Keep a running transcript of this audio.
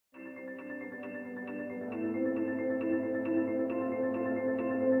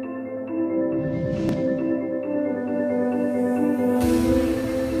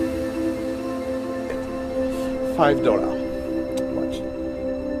$5. Watch.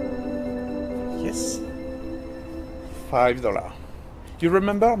 Yes. $5. You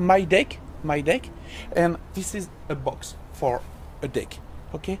remember my deck? My deck? And this is a box for a deck.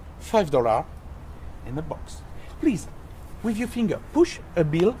 Okay? $5 in a box. Please, with your finger, push a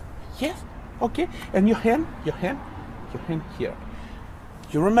bill. Yes. Okay? And your hand here.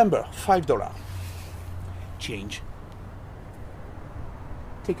 You remember $5. Change.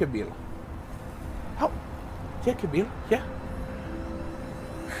 Take a bill. How? Take a bill. Yeah.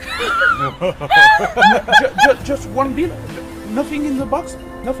 Just one bill. Nothing in the box.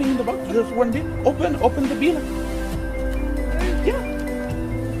 Nothing in the box. Just one bill. Open the bill. Yeah.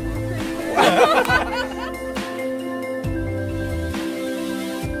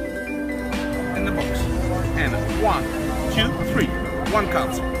 In the box. And 1, 2, 3. One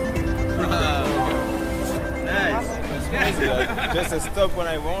card. Nice. That's crazy. Just a stop when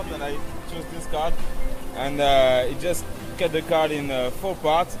I want, and I choose this card, and it just cut the card in 4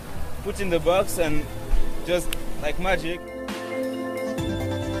 parts, put in the box, and just like magic.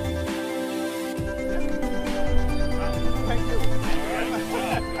 Thank you.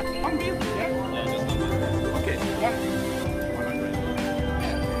 One bill. Yeah, just one bill. Okay.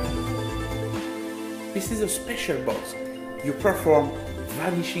 This is a special box. You perform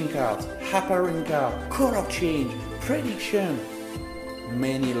vanishing cards, appearing card, color change, prediction,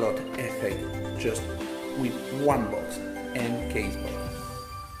 many lot effect just with one box, M-Case box.